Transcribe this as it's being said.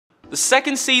The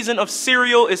second season of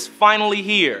Serial is finally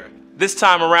here. This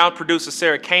time around, producer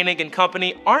Sarah Koenig and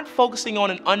company aren't focusing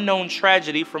on an unknown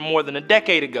tragedy from more than a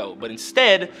decade ago, but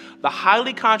instead, the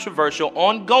highly controversial,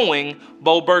 ongoing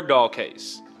Bowe Bergdahl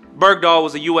case. Bergdahl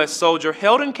was a U.S. soldier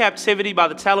held in captivity by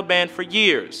the Taliban for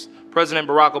years. President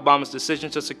Barack Obama's decision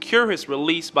to secure his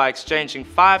release by exchanging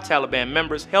 5 Taliban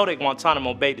members held at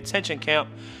Guantanamo Bay detention camp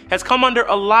has come under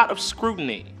a lot of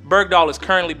scrutiny. Bergdahl is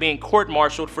currently being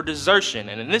court-martialed for desertion,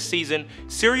 and in this season,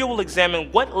 Serial will examine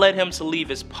what led him to leave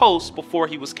his post before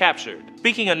he was captured.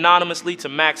 Speaking anonymously to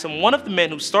Maxim, one of the men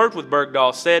who served with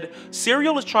Bergdahl said,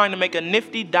 "Serial is trying to make a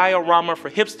nifty diorama for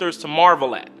hipsters to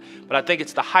marvel at, but I think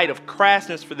it's the height of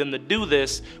crassness for them to do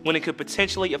this when it could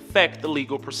potentially affect the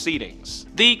legal proceedings."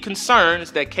 The concern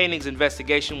is that Koenig's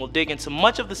investigation will dig into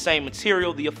much of the same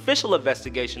material the official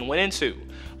investigation went into,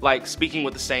 like speaking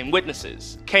with the same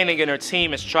witnesses. Koenig and her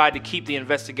team has tried to keep the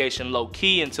investigation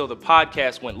low-key until the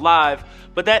podcast went live,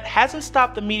 but that hasn't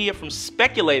stopped the media from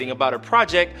speculating about her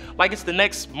project like it's the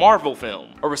next Marvel film.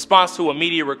 A response to a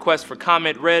media request for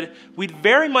comment read, "We'd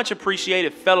very much appreciate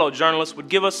if fellow journalists would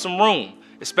give us some room,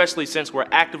 especially since we're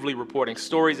actively reporting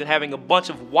stories and having a bunch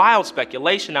of wild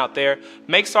speculation out there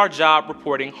makes our job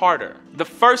reporting harder." The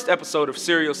first episode of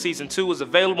Serial Season 2 is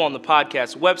available on the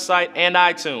podcast website and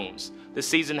iTunes. This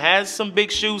season has some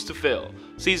big shoes to fill.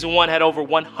 Season 1 had over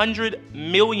 100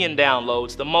 million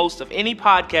downloads, the most of any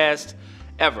podcast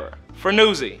ever. For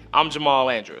Newsy, I'm Jamal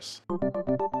Andrus.